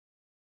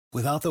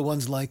Without the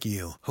ones like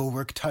you, who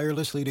work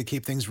tirelessly to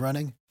keep things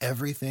running,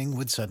 everything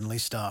would suddenly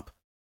stop.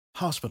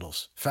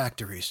 Hospitals,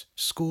 factories,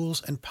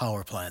 schools, and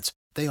power plants,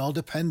 they all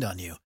depend on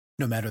you.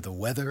 No matter the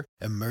weather,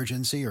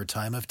 emergency, or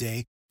time of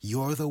day,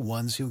 you're the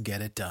ones who get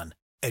it done.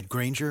 At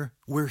Grainger,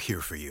 we're here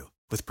for you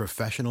with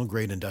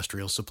professional-grade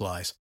industrial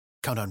supplies.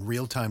 Count on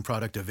real-time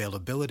product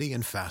availability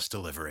and fast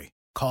delivery.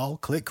 Call,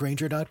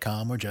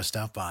 clickgrainger.com, or just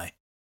stop by.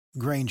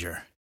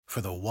 Grainger, for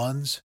the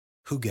ones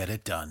who get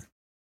it done.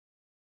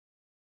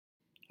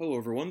 Hello,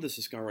 everyone. This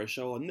is Scott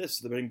Reichel, and this is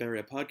the Betting Bay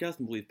Area Podcast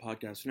and Believe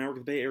Podcast Network,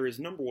 the Bay Area's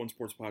 #1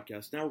 sports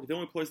podcast network, the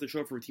only place to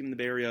show up for a team in the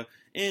Bay Area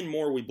and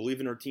more. We believe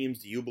in our teams.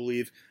 Do you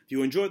believe? If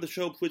you enjoyed the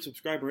show, please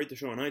subscribe and rate the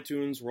show on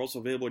iTunes. We're also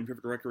available in your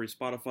favorite directory,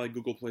 Spotify,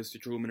 Google Play,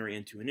 Stitcher, Luminary,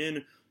 and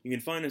TuneIn. You can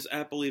find us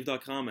at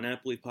Believe.com and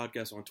at Believe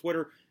Podcast on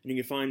Twitter, and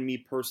you can find me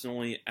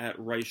personally at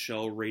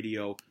Reichel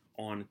Radio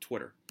on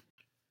Twitter.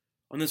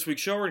 On this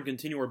week's show, we're going to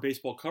continue our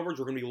baseball coverage.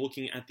 We're going to be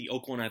looking at the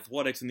Oakland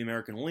Athletics in the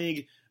American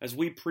League as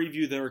we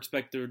preview their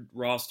expected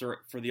roster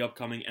for the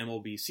upcoming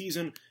MLB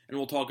season, and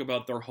we'll talk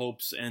about their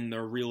hopes and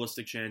their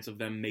realistic chance of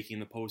them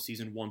making the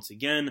postseason once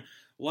again.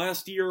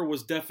 Last year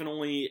was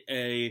definitely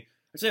a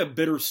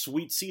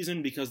bittersweet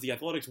season because the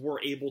Athletics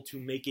were able to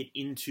make it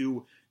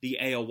into the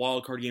AL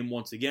wildcard game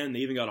once again. They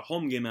even got a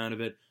home game out of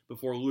it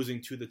before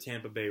losing to the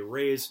Tampa Bay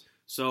Rays.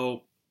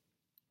 So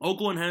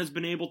Oakland has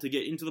been able to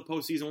get into the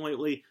postseason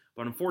lately,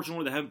 but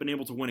unfortunately they haven't been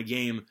able to win a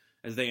game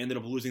as they ended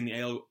up losing the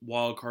AL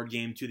wildcard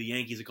game to the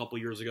Yankees a couple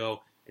years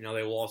ago, and now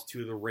they lost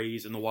to the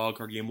Rays in the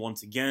wildcard game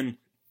once again.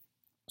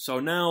 So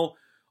now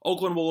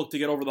Oakland will look to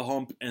get over the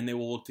hump, and they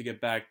will look to get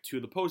back to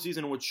the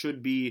postseason, which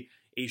should be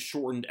a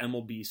shortened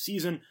MLB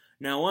season.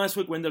 Now, last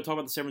week we ended up talking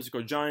about the San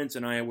Francisco Giants,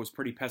 and I was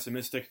pretty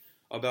pessimistic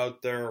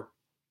about their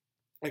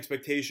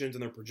expectations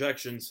and their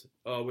projections.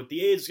 With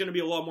the A's, it's going to be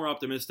a lot more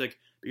optimistic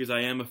because I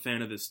am a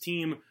fan of this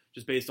team,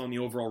 just based on the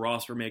overall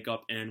roster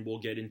makeup, and we'll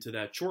get into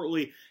that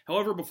shortly.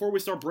 However, before we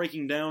start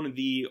breaking down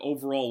the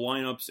overall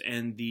lineups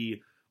and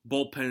the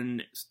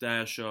bullpen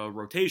stash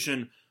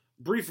rotation,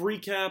 brief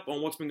recap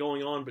on what's been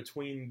going on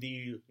between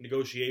the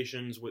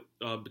negotiations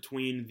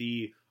between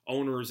the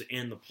owners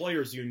and the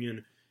players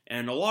union.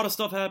 And a lot of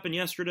stuff happened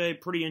yesterday,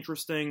 pretty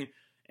interesting.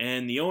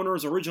 And the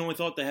owners originally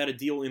thought they had a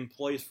deal in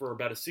place for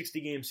about a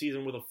 60-game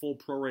season with a full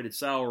prorated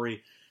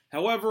salary.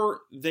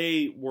 However,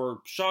 they were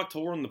shocked to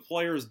learn the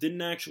players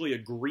didn't actually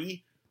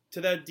agree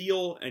to that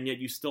deal, and yet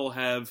you still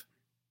have,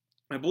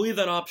 I believe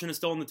that option is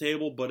still on the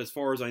table, but as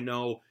far as I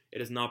know, it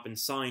has not been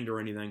signed or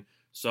anything.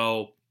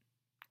 So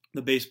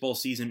the baseball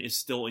season is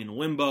still in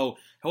limbo.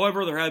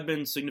 However, there have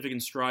been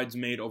significant strides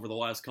made over the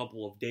last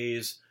couple of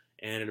days,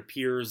 and it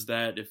appears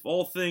that if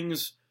all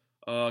things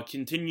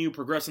continue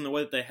progressing the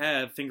way that they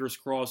have, fingers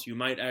crossed, you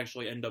might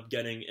actually end up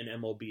getting an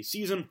MLB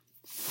season.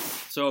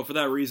 So for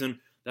that reason,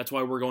 that's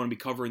why we're going to be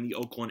covering the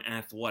Oakland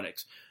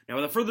Athletics. Now,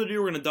 without further ado,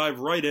 we're going to dive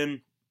right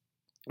in,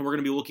 and we're going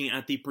to be looking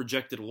at the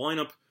projected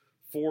lineup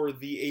for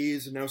the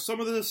A's. Now, some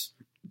of this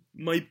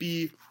might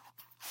be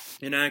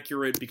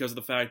inaccurate because of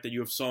the fact that you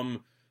have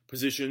some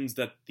positions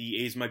that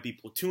the A's might be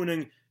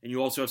platooning, and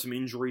you also have some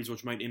injuries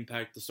which might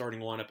impact the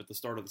starting lineup at the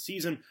start of the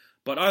season.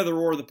 But either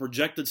or, the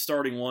projected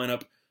starting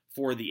lineup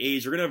for the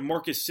A's, you're going to have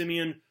Marcus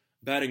Semien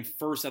batting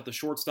first at the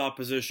shortstop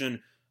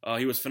position.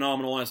 He was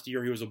phenomenal last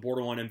year. He was a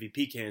borderline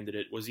MVP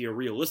candidate. Was he a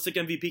realistic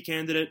MVP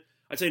candidate?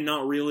 I'd say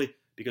not really,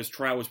 because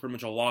Trout was pretty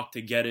much a lock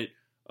to get it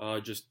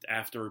just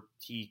after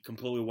he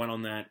completely went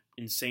on that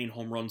insane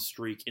home run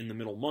streak in the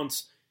middle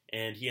months,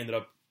 and he ended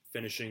up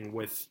finishing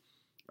with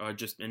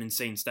just an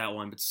insane stat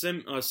line. But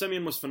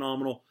Semien was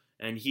phenomenal,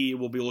 and he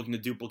will be looking to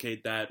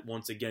duplicate that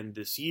once again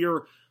this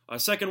year.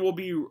 Second will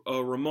be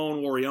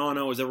Ramon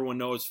Laureano, as everyone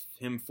knows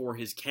him for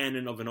his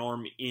cannon of an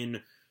arm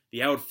in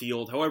the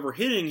outfield. However,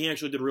 hitting, he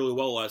actually did really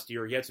well last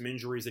year. He had some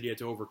injuries that he had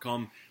to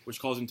overcome, which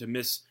caused him to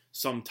miss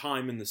some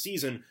time in the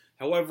season.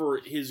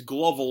 However, his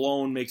glove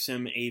alone makes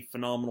him a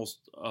phenomenal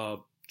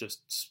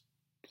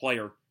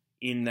player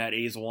in that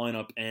A's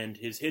lineup, and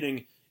his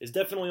hitting is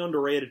definitely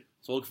underrated,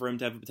 so look for him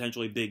to have a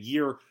potentially big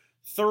year.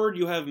 Third,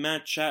 you have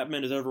Matt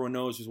Chapman, as everyone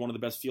knows, who's one of the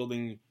best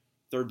fielding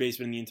third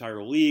basemen in the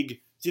entire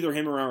league. It's either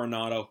him or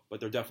Arenado, but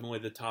they're definitely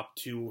the top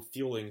two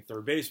fielding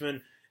third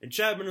basemen. And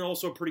Chapman is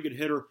also a pretty good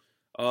hitter.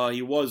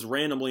 He was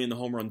randomly in the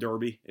home run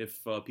derby,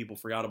 if people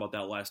forgot about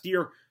that last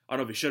year. I don't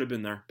know if he should have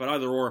been there, but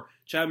either or,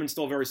 Chapman's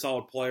still a very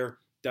solid player,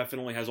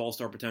 definitely has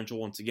all-star potential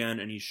once again,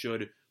 and he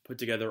should put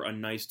together a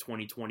nice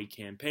 2020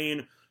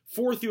 campaign.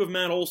 Fourth, you have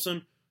Matt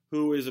Olson,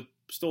 who is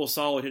still a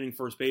solid hitting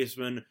first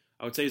baseman.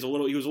 I would say he was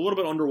a little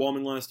bit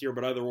underwhelming last year,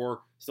 but either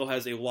or, still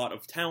has a lot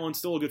of talent,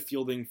 still a good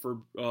fielding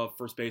for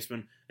first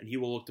baseman, and he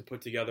will look to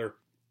put together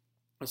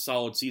a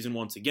solid season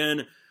once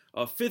again.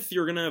 Fifth,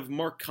 you're going to have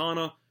Mark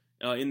Canha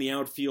in the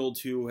outfield,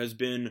 who has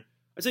been,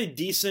 I'd say,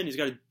 decent. He's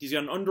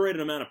got an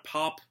underrated amount of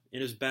pop in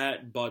his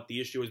bat, but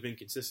the issue has been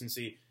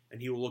consistency,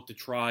 and he will look to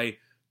try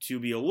to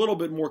be a little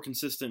bit more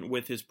consistent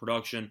with his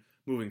production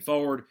moving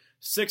forward.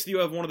 Sixth, you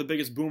have one of the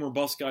biggest boomer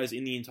bust guys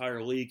in the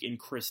entire league in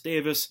Chris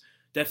Davis.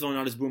 Definitely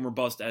not as boomer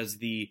bust as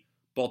the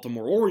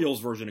Baltimore Orioles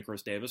version of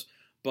Chris Davis,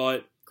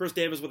 but Chris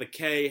Davis with a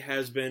K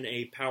has been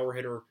a power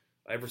hitter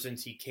ever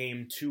since he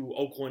came to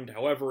Oakland.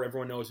 However,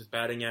 everyone knows his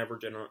batting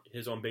average and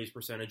his on-base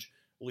percentage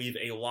leave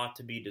a lot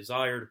to be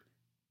desired.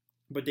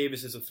 But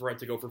Davis is a threat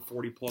to go for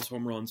 40-plus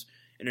home runs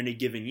in any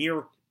given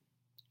year.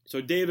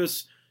 So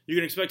Davis, you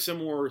can expect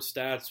similar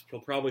stats. He'll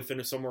probably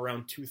finish somewhere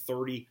around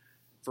 230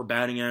 for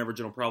batting average,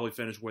 and he'll probably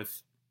finish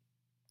with,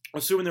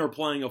 assuming they were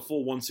playing a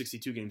full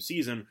 162-game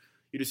season,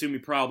 you'd assume he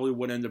probably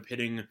would end up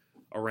hitting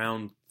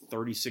around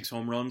 36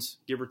 home runs,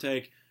 give or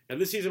take. Now,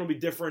 this season will be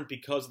different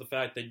because of the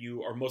fact that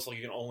you are most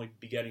likely going to only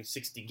be getting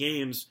 60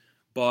 games,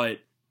 but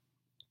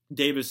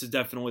Davis is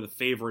definitely the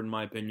favorite, in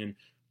my opinion,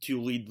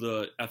 to lead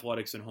the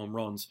Athletics in home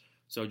runs.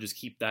 So just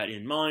keep that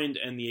in mind,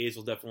 and the A's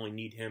will definitely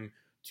need him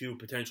to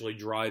potentially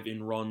drive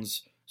in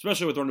runs,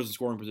 especially with runners in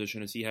scoring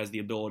position, as he has the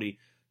ability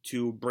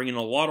to bring in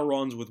a lot of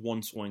runs with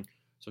one swing.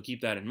 So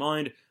keep that in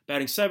mind.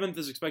 Batting seventh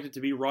is expected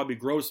to be Robbie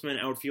Grossman,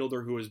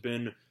 outfielder who has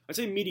been, I'd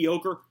say,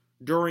 mediocre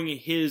during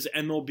his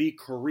MLB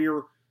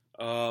career.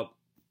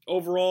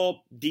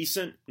 Overall,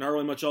 decent. Not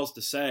really much else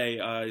to say.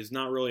 He's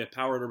not really a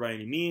power hitter by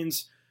any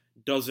means.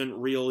 Doesn't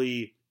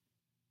really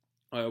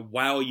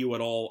wow you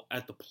at all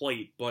at the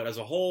plate. But as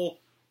a whole,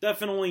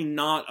 definitely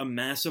not a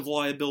massive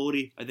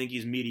liability. I think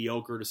he's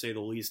mediocre, to say the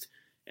least.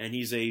 And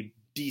he's a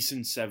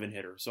decent seven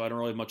hitter. So I don't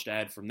really have much to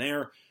add from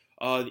there.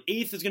 The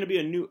eighth is going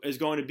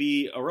to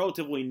be a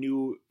relatively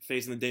new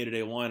face in the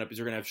day-to-day lineup.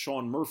 They're going to have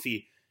Sean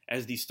Murphy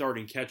as the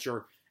starting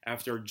catcher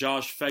after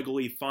Josh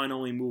Phegley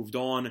finally moved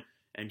on,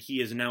 and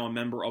he is now a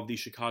member of the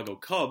Chicago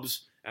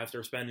Cubs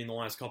after spending the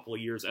last couple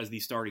of years as the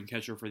starting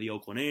catcher for the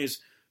Oakland A's.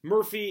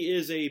 Murphy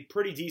is a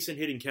pretty decent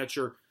hitting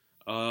catcher.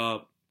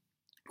 According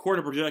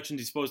to projections,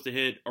 he's supposed to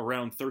hit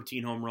around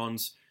 13 home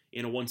runs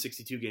in a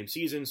 162-game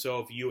season, so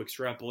if you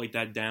extrapolate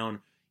that down,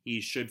 he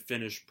should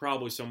finish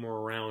probably somewhere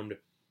around,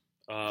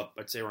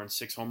 I'd say around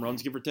 6 home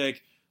runs, give or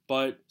take,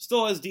 but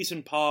still has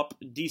decent pop,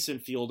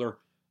 decent fielder,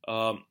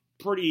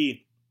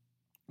 pretty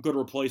good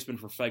replacement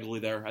for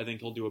Phegley there. I think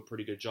he'll do a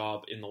pretty good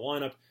job in the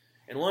lineup.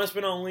 And last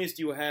but not least,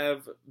 you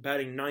have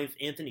batting ninth,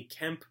 Anthony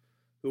Kemp,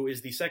 who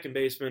is the second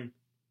baseman.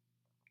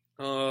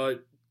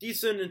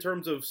 Decent in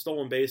terms of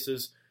stolen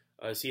bases.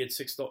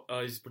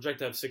 He's projected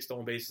to have 6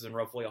 stolen bases and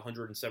roughly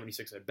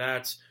 176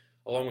 at-bats,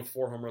 along with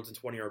 4 home runs and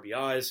 20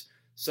 RBIs.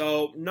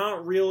 So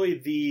not really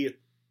the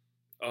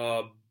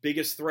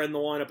biggest threat in the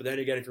lineup, but then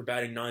again, if you're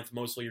batting ninth,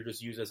 mostly you're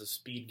just used as a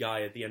speed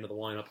guy at the end of the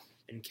lineup,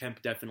 and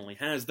Kemp definitely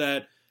has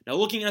that. Now,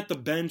 looking at the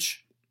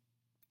bench,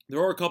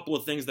 there are a couple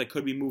of things that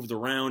could be moved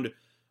around.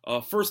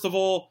 First of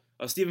all,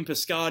 Stephen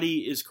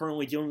Piscotty is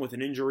currently dealing with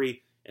an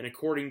injury, and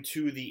according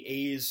to the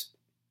A's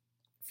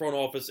front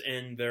office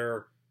and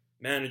their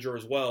manager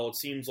as well, it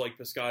seems like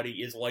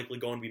Piscotty is likely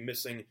going to be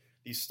missing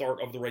the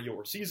start of the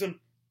regular season.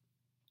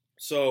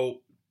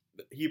 So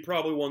he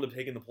probably will end up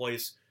taking the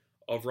place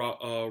of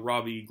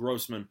Robbie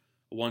Grossman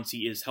once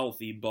he is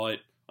healthy, but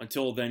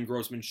until then,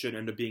 Grossman should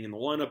end up being in the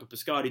lineup. But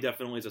Piscotty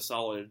definitely is a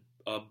solid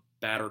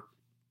batter,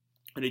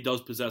 and he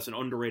does possess an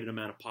underrated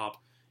amount of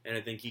pop, and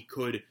I think he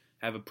could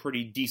have a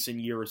pretty decent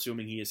year,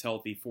 assuming he is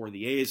healthy for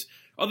the A's.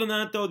 Other than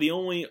that, though, the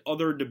only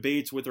other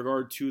debates with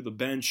regard to the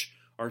bench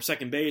are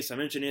second base. I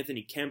mentioned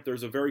Anthony Kemp.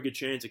 There's a very good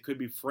chance it could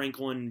be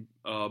Franklin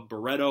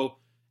Barreto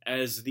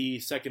as the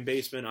second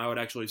baseman. I would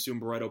actually assume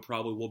Barreto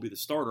probably will be the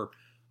starter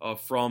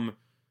from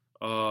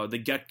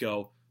the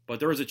get-go, but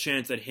there is a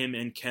chance that him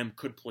and Kemp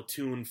could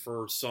platoon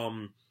for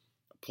some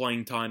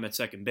playing time at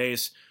second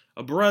base.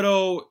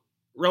 Barreto,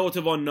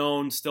 relative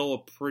unknown, still a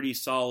pretty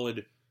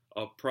solid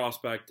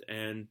prospect,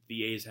 and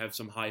the A's have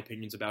some high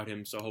opinions about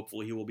him, so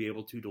hopefully he will be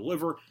able to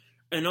deliver.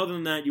 And other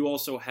than that, you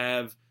also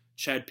have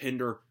Chad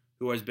Pinder,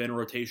 who has been a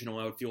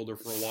rotational outfielder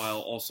for a while,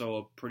 also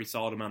a pretty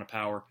solid amount of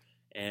power,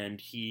 and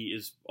he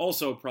is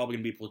also probably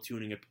going to be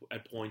platooning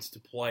at points to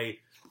play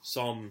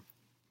some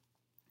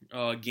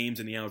games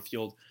in the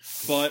outfield.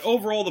 But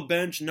overall, the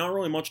bench, not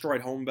really much to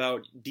write home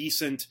about.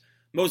 Decent.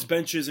 Most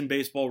benches in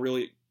baseball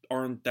really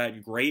aren't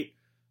that great,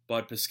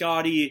 but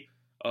Piscotty,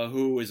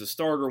 who is a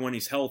starter when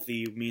he's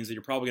healthy, means that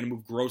you're probably going to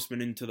move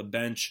Grossman into the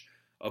bench.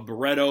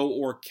 Barreto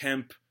or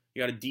Kemp,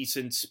 you got a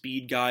decent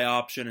speed guy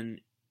option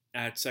and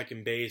at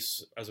second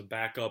base as a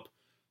backup,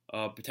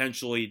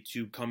 potentially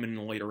to come in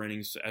the later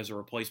innings as a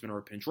replacement or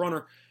a pinch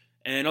runner.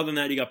 And other than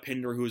that, you got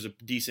Pinder, who is a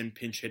decent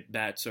pinch hit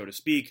bat, so to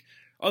speak.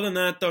 Other than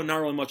that, though,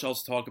 not really much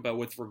else to talk about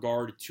with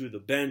regard to the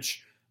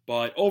bench.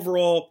 But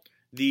overall,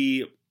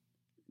 the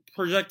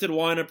projected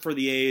lineup for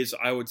the A's,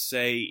 I would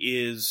say,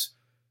 is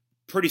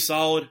pretty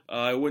solid.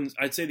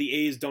 I'd say the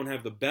A's don't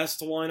have the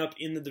best lineup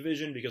in the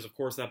division because, of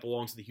course, that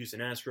belongs to the Houston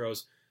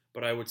Astros.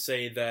 But I would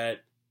say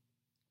that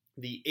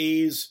the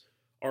A's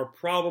are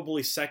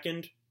probably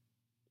second.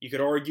 You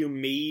could argue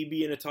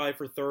maybe in a tie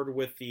for third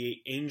with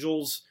the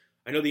Angels.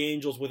 I know the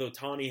Angels, with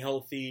Ohtani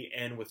healthy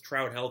and with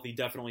Trout healthy,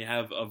 definitely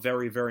have a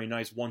very, very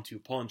nice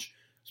 1-2 punch,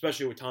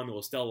 especially with Tommy La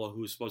Stella,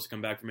 who's supposed to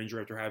come back from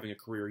injury after having a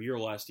career year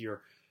last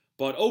year.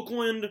 But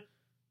Oakland,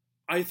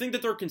 I think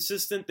that they're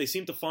consistent. They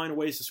seem to find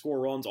ways to score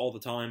runs all the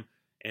time.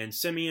 And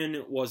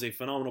Semien was a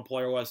phenomenal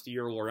player last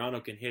year.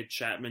 Laureano can hit.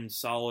 Chapman,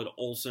 solid.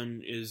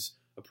 Olsen is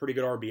a a pretty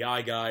good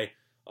RBI guy.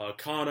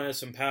 Kana has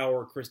some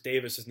power. Chris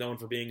Davis is known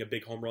for being a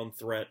big home run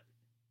threat.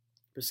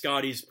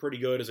 Piscotty's pretty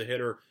good as a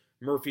hitter.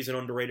 Murphy's an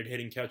underrated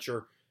hitting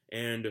catcher.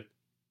 And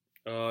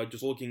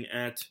just looking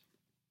at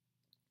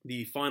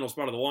the final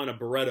spot of the lineup,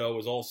 Barreto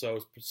is also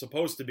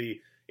supposed to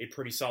be a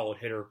pretty solid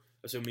hitter,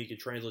 assuming he could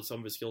translate some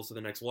of his skills to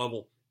the next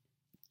level.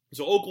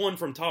 So Oakland,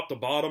 from top to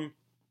bottom,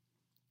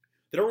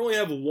 they don't really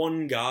have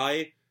one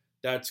guy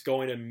that's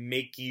going to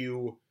make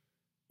you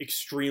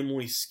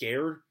extremely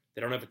scared.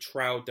 They don't have a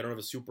Trout. They don't have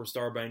a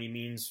superstar by any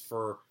means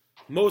for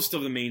most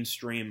of the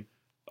mainstream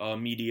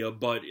media.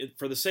 But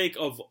for the sake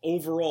of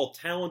overall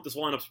talent, this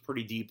lineup's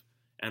pretty deep,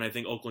 and I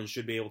think Oakland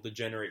should be able to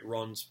generate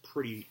runs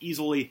pretty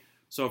easily.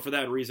 So for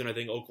that reason, I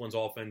think Oakland's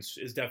offense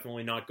is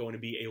definitely not going to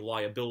be a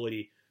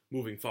liability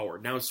moving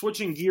forward. Now,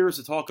 switching gears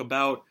to talk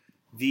about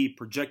the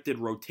projected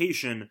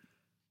rotation.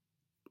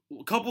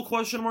 A couple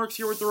question marks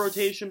here with the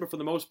rotation, but for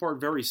the most part,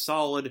 very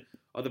solid.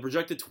 The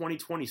projected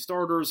 2020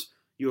 starters,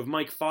 you have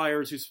Mike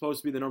Fiers, who's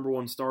supposed to be the number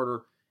one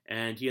starter,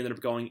 and he ended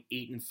up going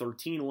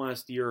 8-13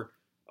 last year,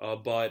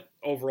 but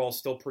overall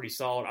still pretty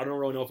solid. I don't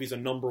really know if he's a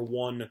number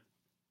one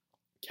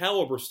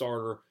caliber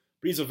starter,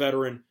 but he's a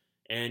veteran,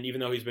 and even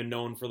though he's been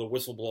known for the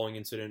whistleblowing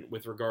incident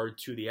with regard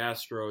to the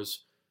Astros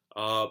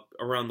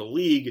around the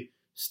league,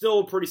 still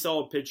a pretty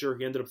solid pitcher.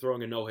 He ended up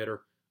throwing a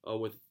no-hitter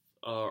with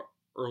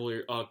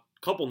earlier,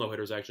 couple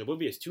no-hitters actually. I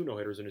believe he has 2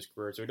 no-hitters in his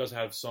career, so he does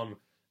have some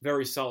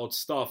very solid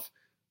stuff.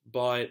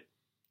 But,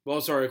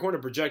 according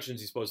to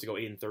projections, he's supposed to go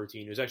 8-13.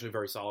 He was actually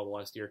very solid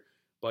last year,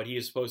 but he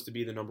is supposed to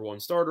be the number one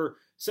starter.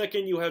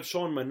 Second, you have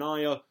Sean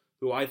Manaea,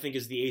 who I think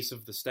is the ace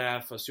of the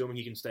staff, assuming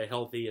he can stay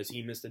healthy, as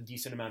he missed a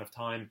decent amount of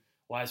time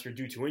last year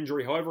due to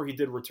injury. However, he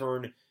did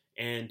return,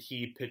 and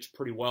he pitched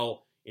pretty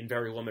well in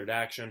very limited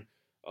action.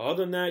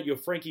 Other than that, you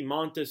have Frankie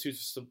Montas,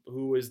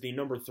 who is the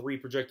number 3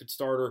 projected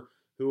starter,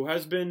 who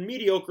has been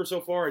mediocre so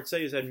far. I'd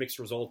say he's had mixed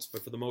results,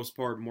 but for the most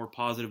part, more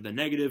positive than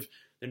negative.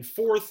 Then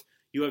fourth,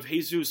 you have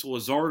Jesus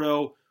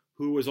Luzardo,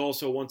 who is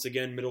also, once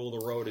again, middle of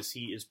the road, as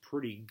he is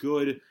pretty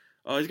good.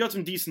 He's got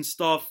some decent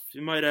stuff. He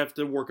might have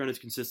to work on his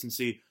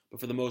consistency, but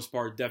for the most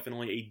part,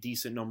 definitely a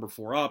decent number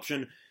 4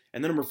 option.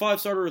 And the number 5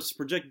 starter is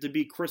projected to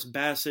be Chris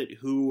Bassett,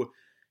 who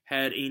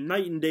had a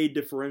night and day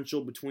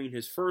differential between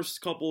his first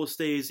couple of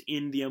stays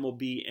in the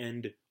MLB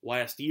and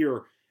last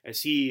year,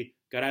 as he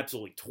got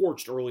absolutely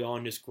torched early on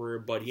in his career,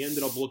 but he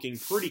ended up looking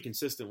pretty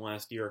consistent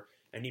last year,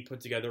 and he put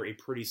together a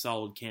pretty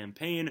solid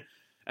campaign.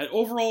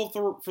 Overall,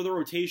 for the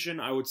rotation,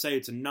 I would say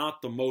it's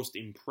not the most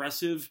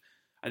impressive.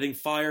 I think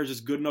Fiers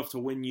is good enough to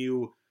win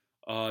you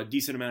a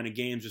decent amount of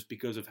games just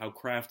because of how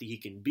crafty he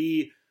can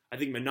be. I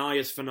think Manaea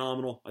is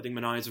phenomenal. I think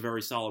Manaea is a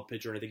very solid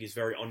pitcher, and I think he's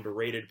very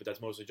underrated, but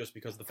that's mostly just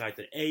because of the fact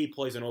that A, he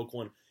plays in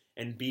Oakland,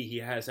 and B, he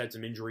has had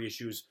some injury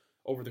issues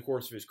over the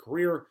course of his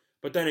career.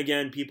 But then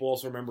again, people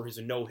also remember he's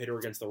a no-hitter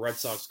against the Red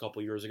Sox a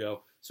couple years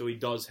ago, so he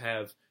does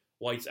have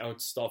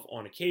lights-out stuff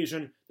on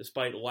occasion,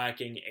 despite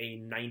lacking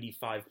a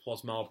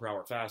 95-plus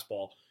mile-per-hour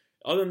fastball.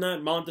 Other than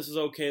that, Montas is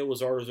okay,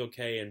 Luzardo's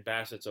okay, and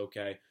Bassett's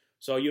okay.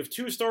 So you have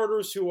 2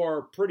 starters who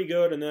are pretty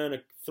good, and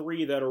then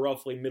 3 that are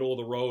roughly middle of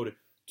the road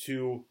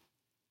to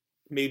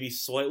maybe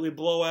slightly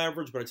below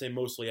average, but I'd say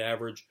mostly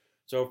average.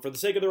 So for the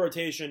sake of the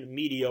rotation,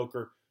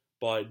 mediocre,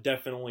 but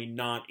definitely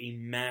not a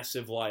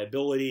massive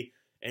liability.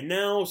 And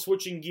now,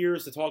 switching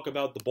gears to talk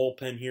about the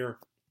bullpen here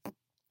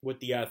with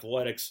the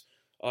Athletics.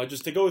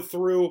 Just to go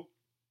through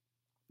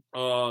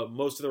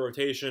most of the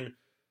rotation,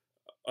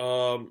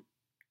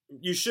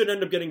 you should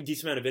end up getting a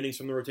decent amount of innings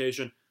from the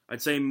rotation.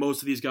 I'd say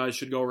most of these guys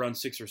should go around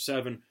 6 or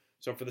 7.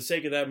 So for the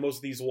sake of that, most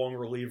of these long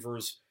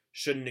relievers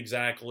shouldn't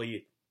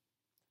exactly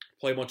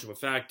play much of a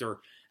factor.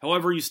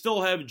 However, you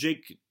still have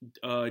Jake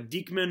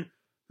Diekman,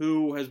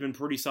 who has been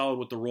pretty solid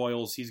with the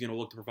Royals. He's going to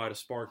look to provide a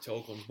spark to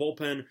Oakland's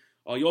bullpen.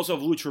 You also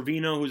have Lou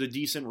Trevino, who's a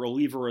decent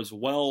reliever as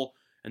well,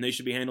 and they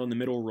should be handling the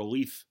middle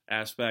relief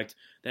aspect.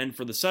 Then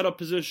for the setup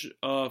position,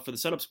 for the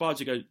setup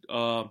spots, you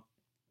got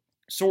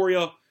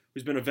Soria,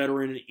 who's been a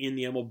veteran in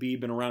the MLB,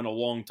 been around a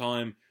long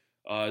time,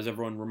 as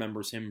everyone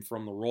remembers him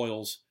from the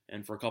Royals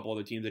and for a couple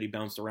other teams that he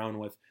bounced around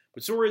with.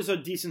 But Soria's a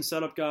decent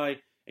setup guy,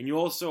 and you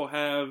also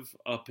have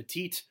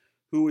Petit,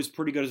 who is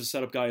pretty good as a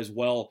setup guy as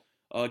well.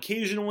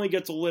 Occasionally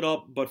gets a lit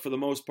up, but for the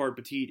most part,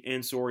 Petit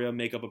and Soria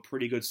make up a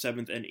pretty good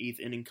 7th and 8th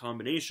inning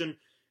combination.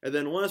 And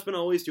then last but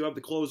not least, you have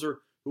the closer,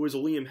 who is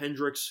Liam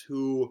Hendriks,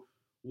 who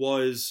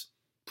was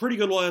pretty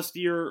good last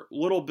year, a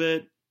little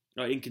bit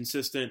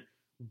inconsistent,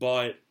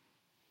 but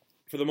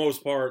for the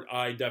most part,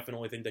 I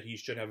definitely think that he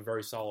should have a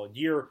very solid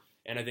year,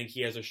 and I think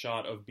he has a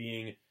shot of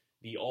being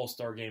the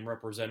All-Star Game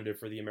representative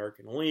for the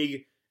American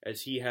League,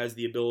 as he has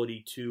the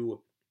ability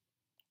to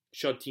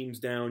shut teams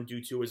down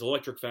due to his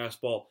electric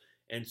fastball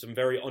and some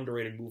very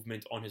underrated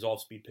movement on his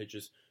off-speed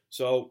pitches.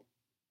 So,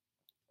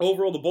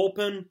 overall, the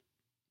bullpen,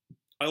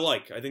 I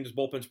like. I think this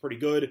bullpen's pretty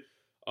good.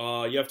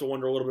 You have to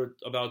wonder a little bit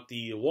about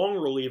the long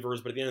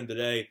relievers, but at the end of the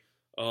day,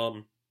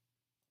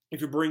 if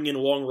you're bringing in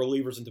long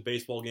relievers into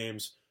baseball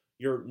games,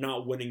 you're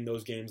not winning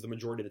those games the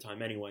majority of the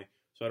time anyway.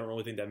 so I don't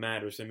really think that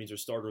matters. That means your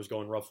starter is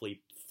going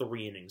roughly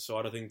 3 innings, so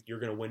I don't think you're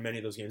going to win many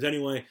of those games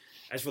anyway.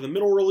 As for the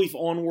middle relief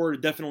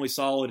onward, definitely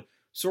solid.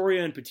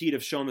 Soria and Petit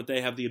have shown that they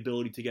have the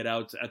ability to get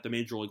outs at the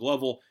major league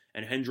level,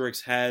 and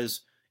Hendricks has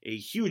a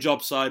huge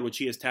upside, which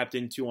he has tapped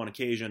into on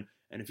occasion,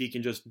 and if he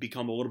can just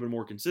become a little bit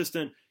more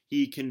consistent,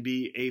 he can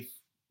be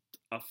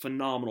a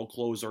phenomenal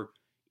closer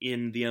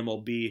in the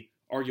MLB,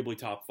 arguably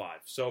top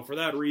 5. So for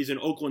that reason,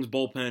 Oakland's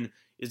bullpen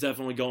is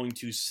definitely going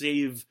to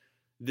save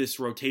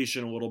this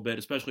rotation a little bit,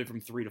 especially from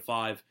 3 to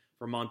 5,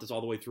 from Montes all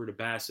the way through to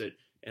Bassett,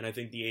 and I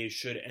think the A's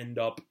should end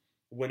up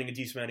winning a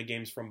decent amount of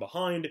games from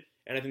behind,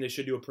 and I think they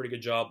should do a pretty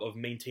good job of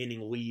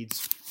maintaining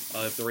leads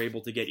if they're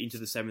able to get into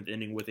the 7th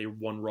inning with a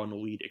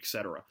 1-run lead,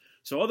 etc.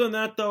 So other than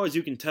that, though, as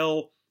you can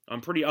tell,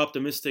 I'm pretty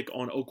optimistic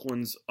on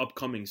Oakland's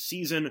upcoming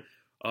season.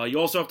 You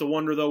also have to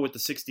wonder, though, with the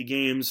 60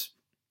 games,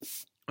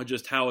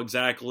 just how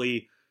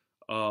exactly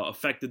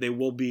affected they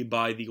will be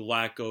by the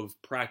lack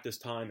of practice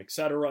time,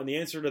 etc. And the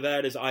answer to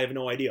that is I have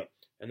no idea.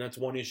 And that's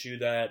one issue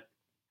that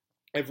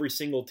every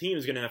single team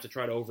is going to have to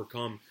try to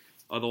overcome,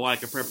 the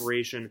lack of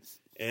preparation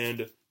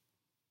and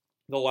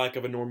the lack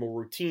of a normal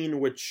routine,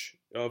 which,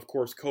 of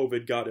course,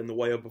 COVID got in the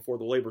way of before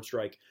the labor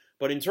strike.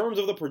 But in terms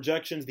of the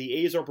projections, the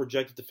A's are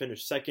projected to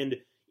finish second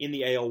in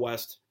the AL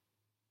West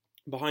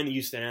behind the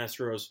Houston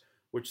Astros,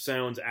 which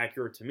sounds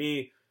accurate to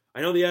me.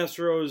 I know the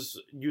Astros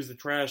use the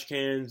trash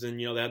cans and,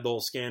 they had the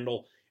whole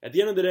scandal. At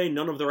the end of the day,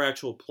 none of their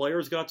actual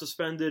players got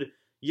suspended.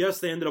 Yes,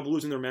 they ended up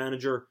losing their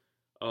manager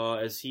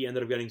as he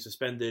ended up getting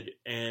suspended,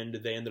 and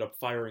they ended up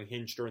firing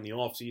Hinch during the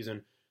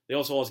offseason. They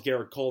also lost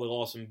Garrett Cole. They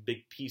lost some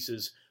big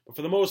pieces. But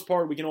for the most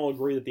part, we can all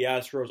agree that the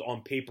Astros,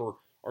 on paper,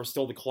 are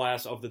still the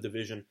class of the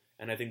division,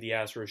 and I think the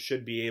Astros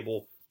should be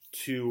able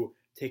to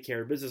take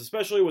care of business,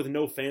 especially with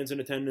no fans in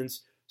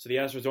attendance, so the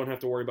Astros don't have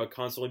to worry about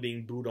constantly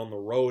being booed on the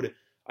road.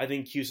 I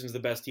think Houston's the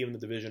best team in the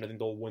division. I think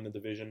they'll win the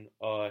division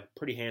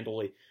pretty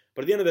handily.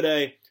 But at the end of the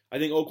day, I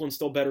think Oakland's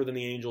still better than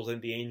the Angels. I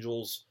think the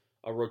Angels'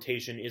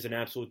 rotation is an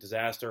absolute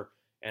disaster,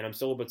 and I'm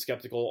still a bit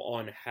skeptical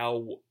on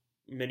how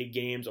many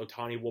games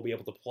Ohtani will be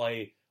able to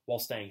play while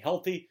staying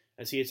healthy,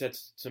 as he has had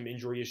some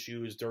injury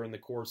issues during the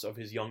course of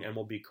his young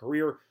MLB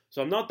career.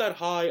 So I'm not that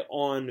high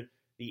on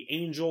the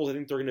Angels. I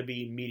think they're going to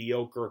be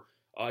mediocre.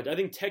 I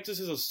think Texas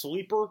is a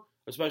sleeper,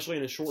 especially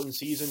in a shortened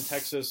season.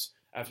 Texas,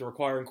 after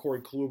acquiring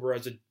Corey Kluber,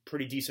 has a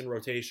pretty decent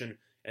rotation,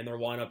 and their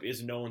lineup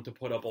is known to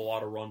put up a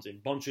lot of runs in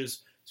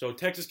bunches. So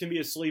Texas can be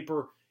a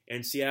sleeper,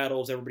 and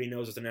Seattle, as everybody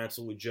knows, is an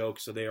absolute joke,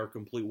 so they are a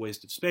complete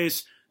waste of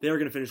space. They are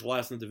going to finish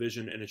last in the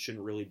division, and it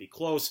shouldn't really be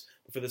close.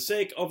 But for the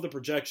sake of the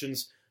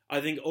projections,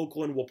 I think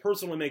Oakland will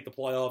personally make the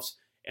playoffs,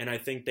 and I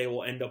think they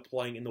will end up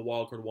playing in the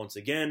wildcard once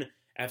again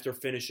after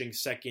finishing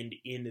second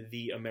in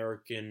the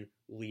American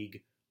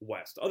League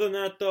West. Other than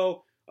that,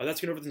 though, that's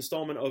going to be the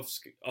installment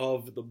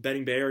of the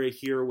Betting Bay Area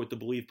here with the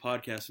Believe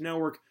Podcast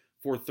Network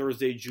for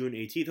Thursday, June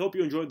 18th. Hope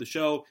you enjoyed the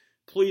show.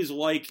 Please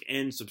like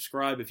and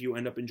subscribe if you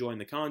end up enjoying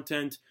the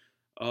content.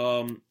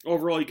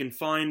 Overall, you can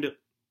find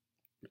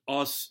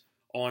us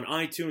on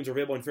iTunes, or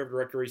available in favorite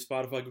directories,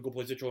 Spotify, Google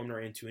Play, Stitcher,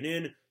 and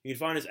TuneIn. You can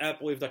find us at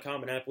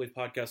Believe.com and at Believe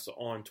Podcasts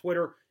on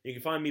Twitter. You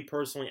can find me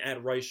personally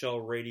at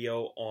Reichel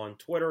Radio on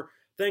Twitter.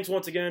 Thanks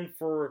once again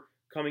for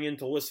coming in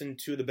to listen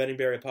to the Betting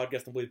Bay Area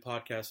Podcast and Believe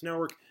Podcast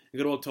Network.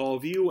 And good luck to all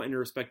of you and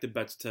your respective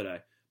bets today.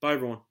 Bye,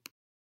 everyone.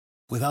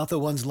 Without the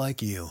ones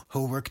like you,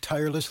 who work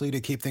tirelessly to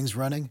keep things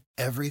running,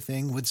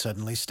 everything would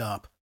suddenly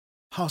stop.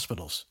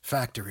 Hospitals,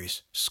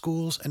 factories,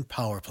 schools, and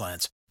power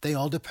plants, they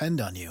all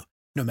depend on you.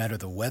 No matter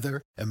the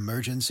weather,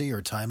 emergency,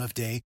 or time of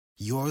day,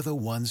 you're the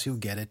ones who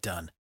get it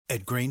done.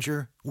 At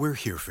Grainger, we're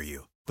here for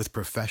you with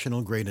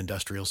professional-grade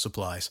industrial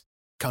supplies.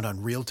 Count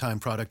on real-time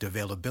product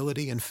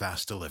availability and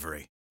fast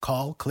delivery.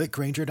 Call, click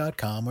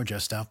Grainger.com, or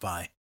just stop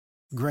by.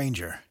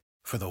 Grainger,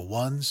 for the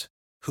ones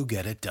who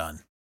get it done.